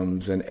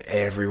forums, and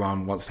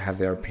everyone wants to have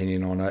their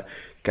opinion on it.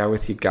 Go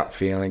with your gut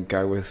feeling,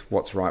 go with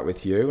what's right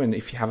with you. And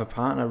if you have a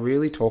partner,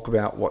 really talk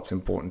about what's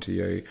important to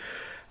you.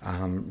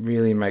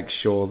 Really make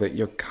sure that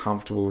you're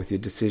comfortable with your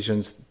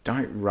decisions.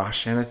 Don't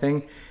rush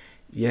anything.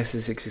 Yes,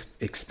 it's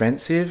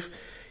expensive,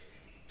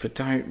 but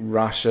don't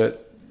rush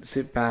it.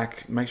 Sit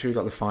back, make sure you've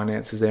got the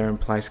finances there in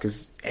place,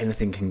 because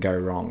anything can go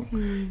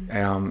wrong.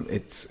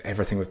 It's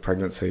everything with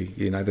pregnancy.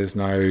 There's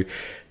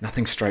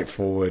nothing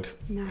straightforward.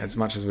 No. As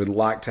much as we'd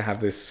like to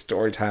have this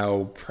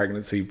storytale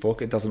pregnancy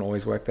book, it doesn't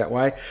always work that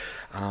way.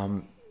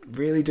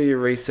 Really do your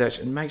research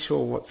and make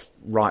sure what's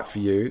right for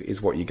you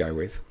is what you go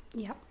with.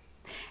 Yep.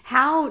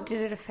 How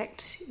did it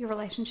affect your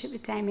relationship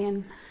with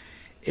Damien?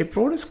 It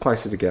brought us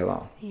closer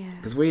together. Yeah.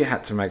 Because we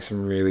had to make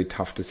some really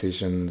tough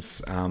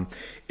decisions,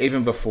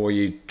 even before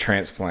you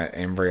transplant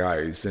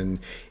embryos. And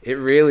it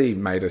really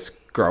made us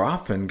grow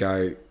up and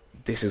go,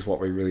 this is what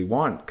we really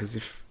want. Because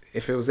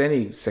if it was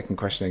any second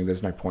questioning,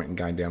 there's no point in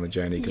going down the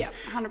journey, because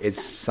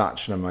it's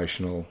such an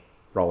emotional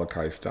roller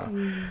coaster.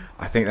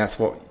 I think that's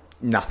what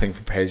nothing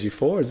prepares you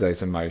for, is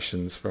those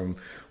emotions from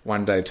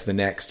one day to the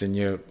next.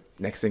 And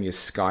next thing you're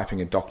Skyping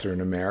a doctor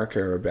in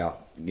America about,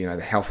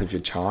 the health of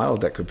your child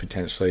that could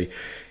potentially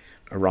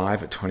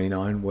arrive at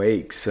 29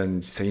 weeks.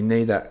 And so you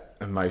need that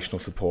emotional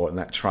support and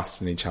that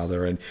trust in each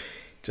other, and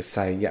just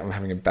say, yeah, I'm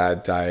having a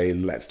bad day,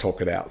 let's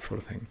talk it out, sort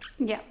of thing.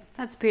 Yeah,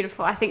 that's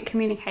beautiful. I think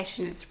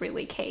communication is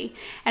really key.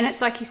 And it's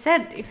like you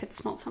said, if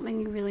it's not something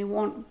you really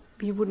want,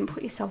 you wouldn't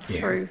put yourself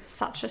through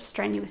such a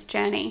strenuous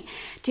journey.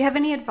 Do you have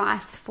any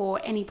advice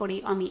for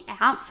anybody on the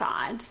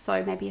outside?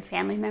 So maybe a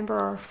family member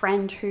or a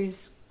friend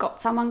who's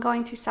got someone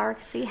going through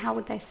surrogacy. How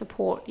would they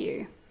support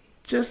you?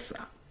 Just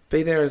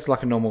be there as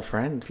like a normal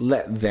friend.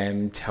 Let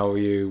them tell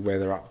you where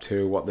they're up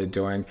to, what they're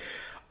doing.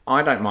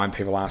 I don't mind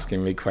people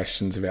asking me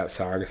questions about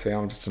surrogacy.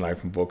 I'm just an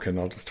open book and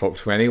I'll just talk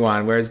to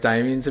anyone. Whereas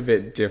Damien's a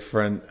bit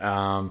different.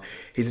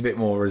 He's a bit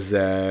more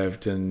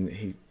reserved, and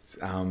he's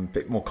a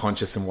bit more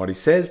conscious in what he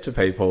says to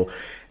people.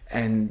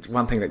 And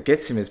one thing that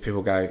gets him is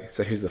people go,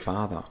 so who's the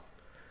father?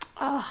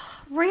 Oh,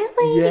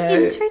 really? Yeah.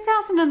 In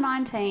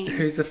 2019?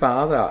 Who's the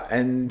father?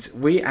 And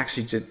we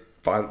actually did...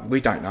 But we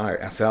don't know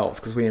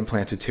ourselves, because we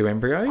implanted 2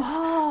 embryos.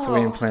 Oh. So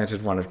we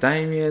implanted one of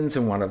Damien's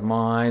and one of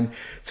mine.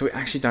 So we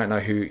actually don't know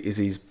who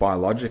Izzy's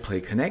biologically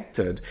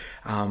connected.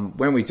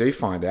 When we do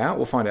find out,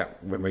 we'll find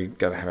out when we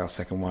go to have our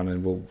second one,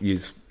 and we'll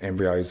use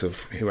embryos of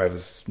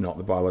whoever's not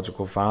the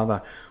biological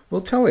father.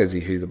 We'll tell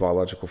Izzy who the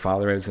biological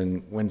father is,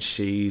 and when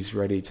she's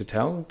ready to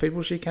tell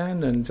people, she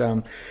can.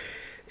 And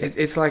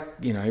it's like,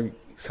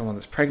 someone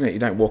that's pregnant, you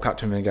don't walk up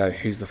to them and go,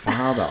 "Who's the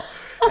father?"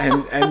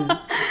 and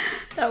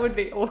that would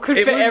be awkward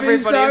for everybody be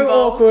so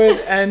involved. Awkward,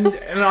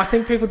 and I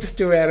think people just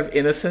do it out of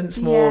innocence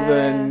more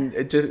than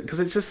it just because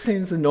it just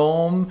seems the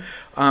norm.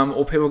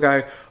 Or people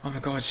go, "Oh my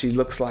God, she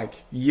looks like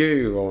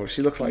you," or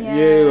 "She looks like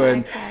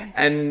you,"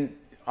 and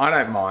I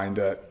don't mind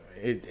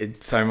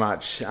it so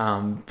much,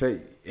 but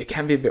it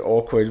can be a bit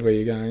awkward where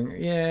you're going,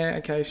 yeah,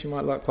 okay, she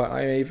might look like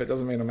me, but it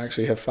doesn't mean I'm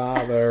actually her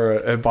father or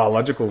her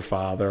biological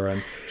father.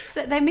 And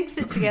so they mixed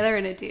it together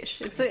in a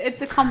dish.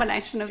 It's a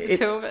combination of the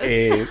two of us.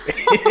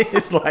 It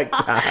is like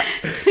that.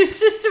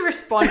 Just to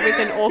respond with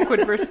an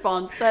awkward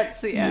response.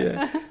 That's So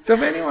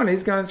if anyone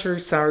is going through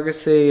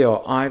surrogacy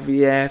or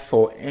IVF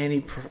or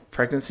any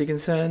pregnancy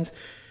concerns,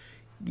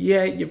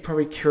 you're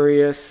probably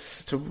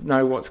curious to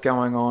know what's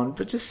going on,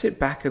 but just sit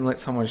back and let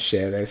someone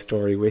share their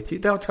story with you.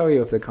 They'll tell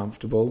you if they're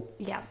comfortable.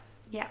 Yeah.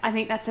 I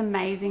think that's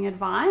amazing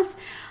advice.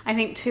 I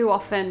think too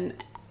often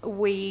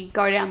we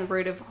go down the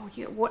route of,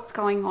 what's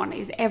going on?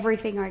 Is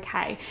everything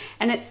okay?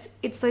 And it's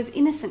those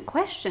innocent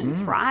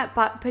questions, right?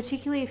 But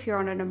particularly if you're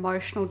on an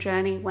emotional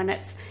journey when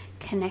it's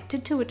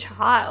connected to a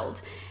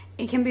child,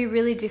 it can be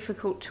really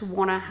difficult to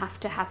want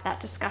to have that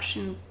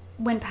discussion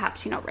when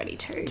perhaps you're not ready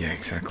to. Yeah,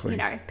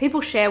 exactly. People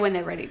share when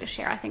they're ready to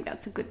share. I think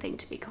that's a good thing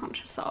to be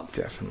conscious of.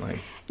 Definitely.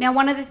 Now,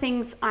 one of the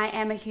things I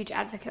am a huge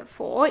advocate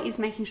for is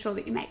making sure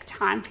that you make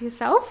time for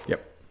yourself.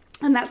 Yep.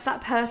 And that's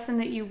that person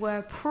that you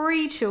were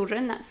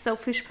pre-children, that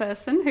selfish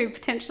person who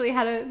potentially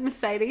had a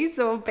Mercedes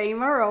or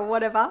Beamer or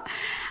whatever.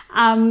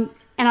 And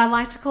I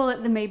like to call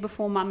it the me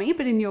before mummy,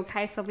 but in your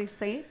case,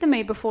 obviously, the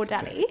me before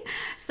daddy.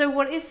 So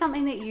what is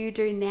something that you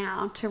do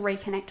now to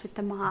reconnect with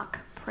the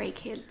Mark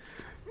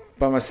pre-kids?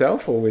 By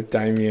myself or with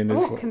Damien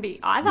as well? It can be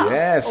either.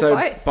 Yeah, or so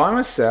both. By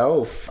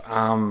myself,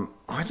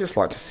 I just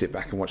like to sit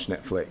back and watch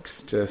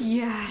Netflix.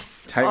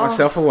 Just take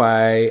myself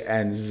away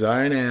and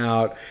zone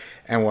out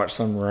and watch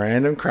some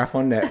random crap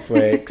on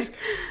Netflix.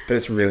 But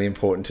it's really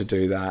important to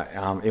do that.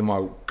 In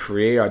my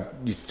career,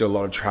 I used to do a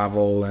lot of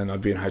travel and I'd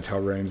be in hotel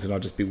rooms and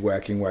I'd just be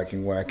working,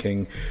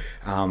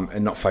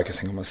 and not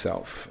focusing on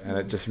myself. And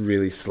it just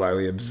really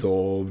slowly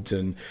absorbed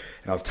and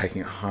I was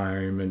taking it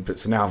home.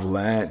 So now I've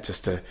learnt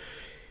just to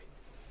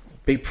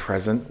be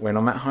present when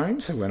I'm at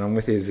home. So when I'm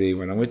with Izzy,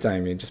 when I'm with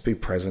Damien, just be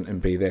present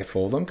and be there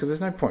for them, because there's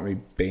no point in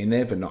me being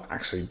there but not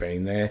actually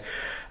being there.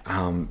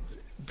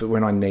 But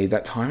when I need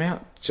that time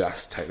out,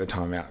 just take the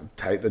time out.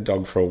 Take the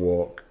dog for a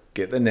walk,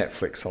 get the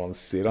Netflix on,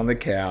 sit on the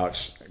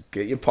couch,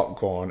 get your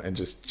popcorn and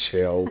just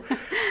chill.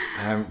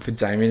 For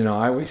Damien and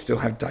I, we still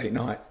have date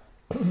night.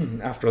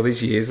 After all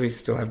these years, we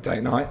still have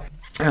date night.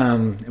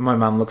 And my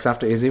mum looks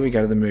after Izzy. We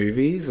go to the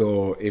movies,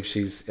 or if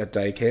she's at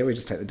daycare, we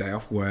just take the day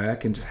off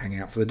work and just hang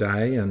out for the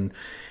day, and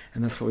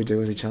that's what we do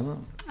with each other.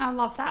 I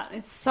love that.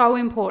 It's so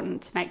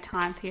important to make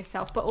time for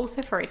yourself, but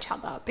also for each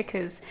other,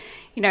 because,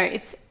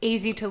 it's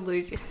easy to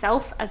lose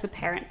yourself as a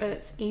parent, but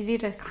it's easy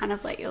to kind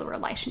of let your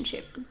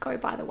relationship go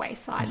by the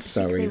wayside. It's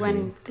so easy.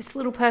 When this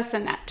little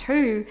person at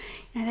 2,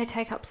 they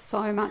take up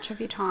so much of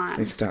your time.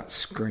 They start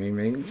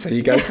screaming. So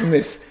you go from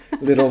this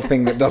little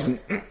thing that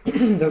doesn't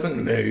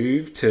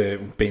move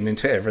to being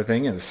into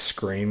everything and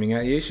screaming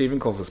at you. She even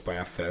calls us by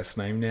our first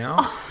name now.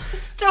 Oh,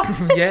 stop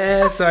it.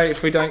 Yeah, so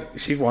if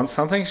she wants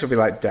something, she'll be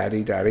like,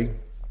 Daddy, Daddy.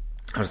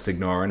 I'll just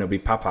ignore her and it'll be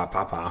Papa,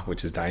 Papa,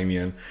 which is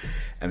Damien.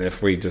 And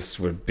if we just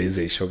were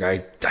busy, she'll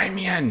go,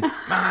 Damien,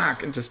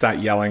 Mark, and just start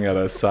yelling at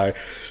us. So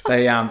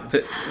they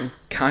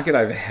can't get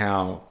over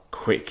how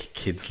quick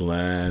kids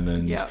learn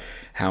and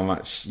how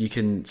much you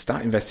can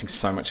start investing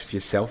so much of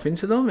yourself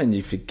into them and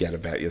you forget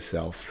about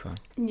yourself. So.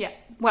 Yeah.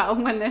 Well,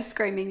 when they're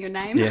screaming your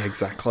name. Yeah,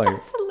 exactly.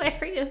 That's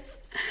hilarious.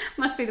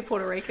 Must be the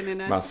Puerto Rican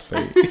in it. Must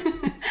be.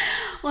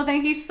 Well,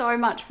 thank you so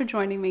much for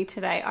joining me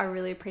today. I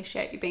really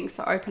appreciate you being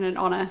so open and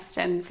honest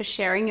and for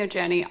sharing your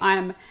journey.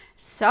 I'm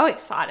so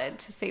excited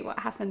to see what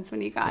happens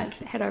when you guys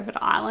head over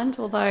to Ireland,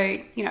 although,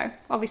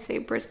 obviously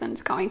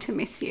Brisbane's going to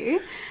miss you.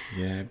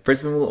 Yeah,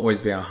 Brisbane will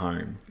always be our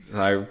home.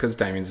 So because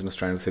Damien's an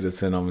Australian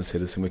citizen, I'm a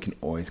citizen, we can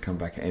always come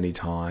back at any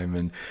time.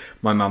 And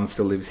my mum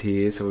still lives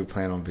here, so we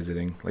plan on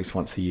visiting at least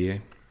once a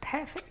year.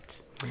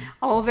 Perfect.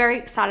 Oh, well, very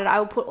excited. I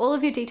will put all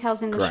of your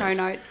details in the show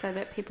notes so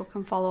that people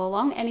can follow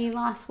along. Any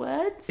last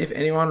words? If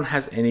anyone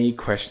has any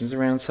questions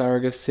around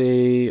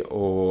surrogacy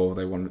or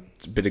they want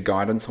a bit of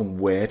guidance on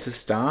where to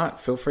start,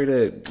 feel free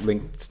to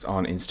link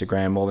on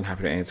Instagram. More than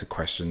happy to answer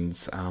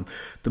questions.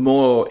 The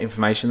more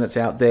information that's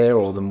out there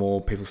or the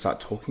more people start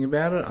talking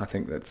about it, I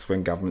think that's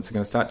when governments are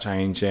going to start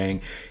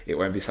changing. It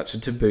won't be such a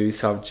taboo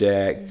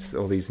subject.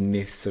 All these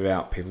myths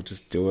about people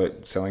just do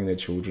it, selling their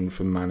children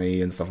for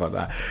money and stuff like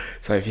that.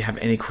 So if you have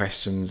any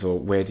questions or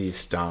where do you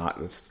start,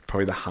 that's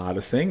probably the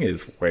hardest thing,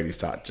 is where do you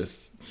start?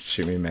 Just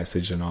shoot me a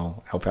message and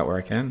I'll help out where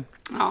I can.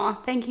 Oh,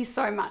 thank you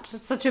so much.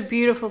 It's such a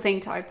beautiful thing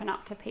to open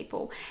up to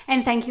people.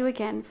 And thank you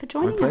again for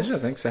joining us. My pleasure.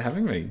 Thanks for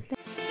having me.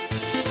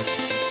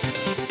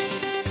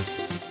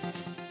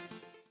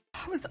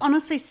 I was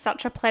honestly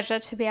such a pleasure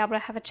to be able to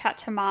have a chat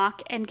to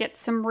Mark and get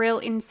some real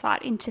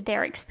insight into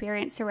their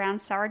experience around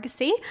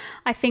surrogacy.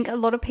 I think a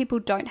lot of people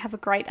don't have a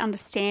great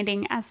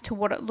understanding as to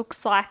what it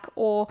looks like,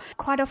 or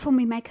quite often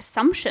we make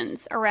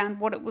assumptions around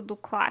what it would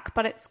look like,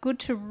 but it's good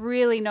to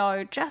really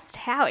know just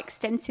how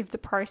extensive the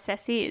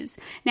process is.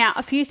 Now,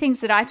 a few things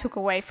that I took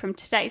away from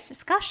today's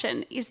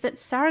discussion is that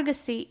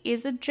surrogacy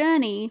is a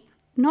journey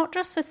not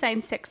just for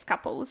same-sex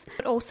couples,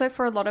 but also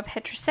for a lot of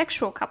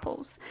heterosexual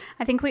couples.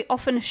 I think we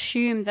often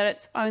assume that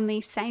it's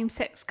only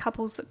same-sex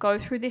couples that go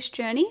through this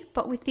journey,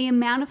 but with the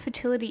amount of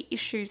fertility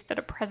issues that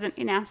are present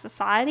in our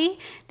society,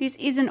 this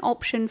is an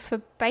option for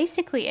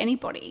basically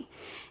anybody.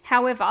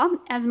 However,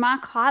 as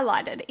Mark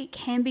highlighted, it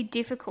can be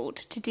difficult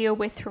to deal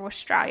with through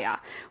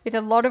Australia, with a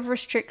lot of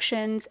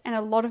restrictions and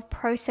a lot of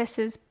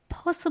processes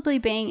possibly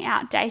being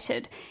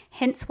outdated,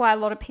 hence why a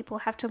lot of people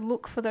have to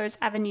look for those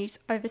avenues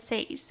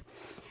overseas.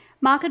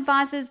 Mark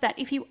advises that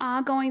if you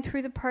are going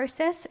through the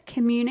process,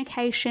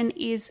 communication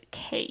is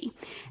key.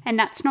 And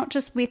that's not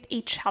just with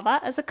each other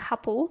as a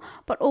couple,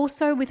 but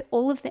also with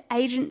all of the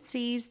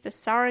agencies, the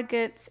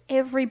surrogates,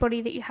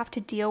 everybody that you have to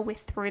deal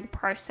with through the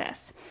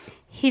process.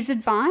 His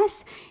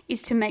advice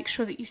is to make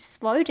sure that you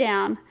slow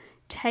down,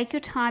 take your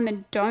time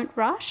and don't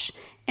rush,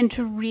 and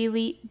to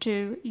really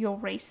do your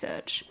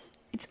research.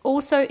 It's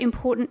also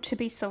important to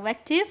be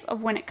selective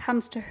of when it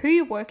comes to who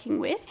you're working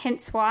with,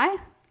 hence why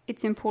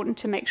it's important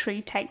to make sure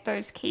you take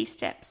those key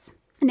steps.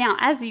 Now,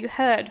 as you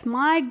heard,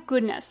 my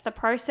goodness, the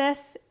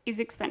process is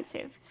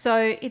expensive.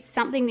 So it's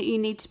something that you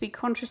need to be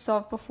conscious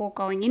of before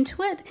going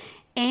into it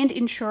and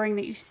ensuring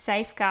that you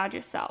safeguard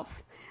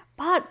yourself.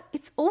 But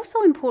it's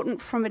also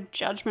important from a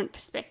judgment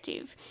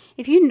perspective.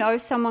 If you know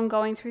someone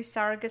going through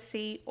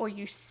surrogacy or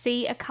you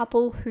see a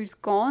couple who's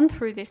gone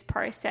through this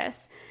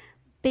process,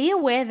 be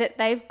aware that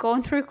they've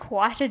gone through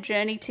quite a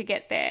journey to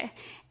get there.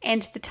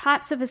 And the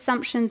types of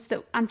assumptions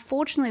that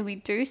unfortunately we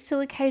do still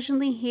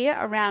occasionally hear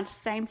around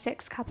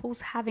same-sex couples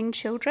having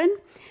children,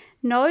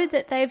 know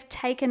that they've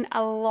taken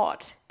a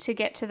lot to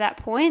get to that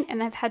point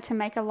and they've had to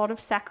make a lot of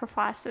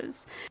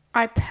sacrifices.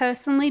 I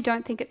personally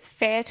don't think it's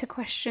fair to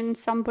question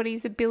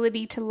somebody's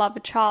ability to love a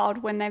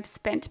child when they've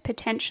spent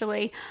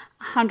potentially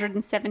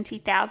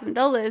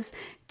 $170,000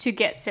 to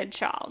get said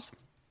child.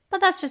 But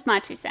that's just my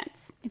 2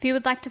 cents. If you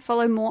would like to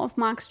follow more of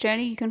Mark's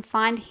journey, you can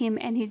find him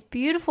and his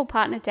beautiful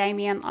partner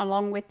Damien,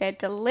 along with their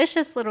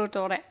delicious little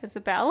daughter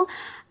Isabel,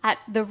 at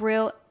The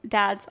Real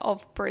Dads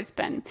of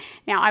Brisbane.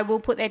 Now, I will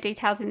put their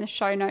details in the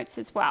show notes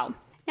as well.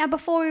 Now,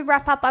 before we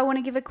wrap up, I want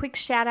to give a quick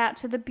shout out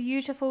to the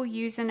beautiful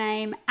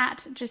username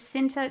at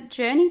Jacinta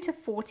Journey to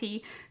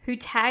 40, who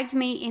tagged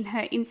me in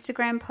her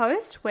Instagram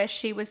post where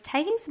she was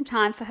taking some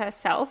time for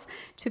herself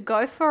to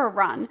go for a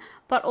run,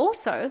 but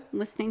also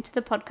listening to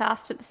the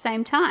podcast at the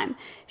same time.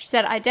 She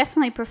said, I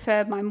definitely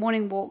prefer my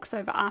morning walks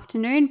over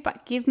afternoon,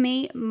 but give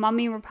me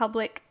Mummy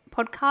Republic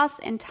podcasts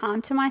and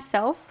time to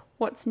myself.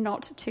 What's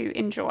not to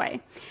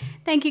enjoy?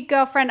 Thank you,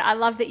 girlfriend. I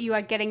love that you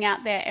are getting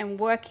out there and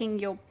working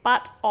your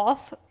butt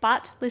off,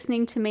 but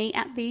listening to me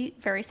at the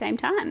very same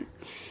time.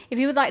 If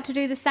you would like to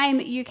do the same,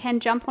 you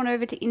can jump on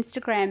over to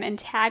Instagram and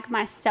tag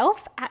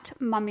myself at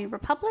Mummy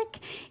Republic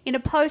in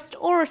a post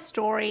or a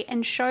story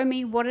and show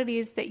me what it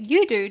is that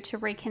you do to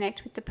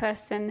reconnect with the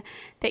person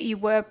that you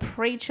were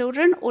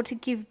pre-children, or to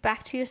give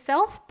back to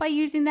yourself by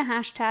using the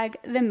hashtag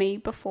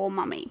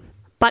 #TheMeBeforeMummy.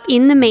 But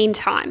in the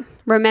meantime,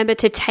 remember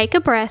to take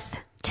a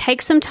breath,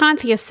 take some time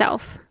for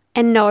yourself,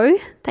 and know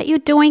that you're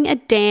doing a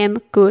damn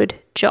good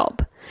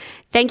job.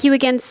 Thank you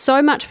again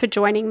so much for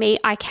joining me.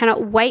 I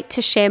cannot wait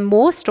to share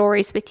more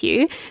stories with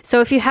you. So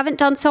if you haven't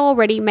done so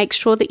already, make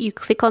sure that you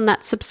click on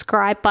that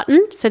subscribe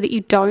button so that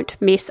you don't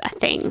miss a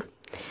thing.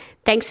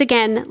 Thanks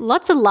again,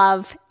 lots of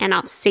love, and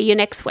I'll see you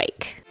next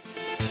week.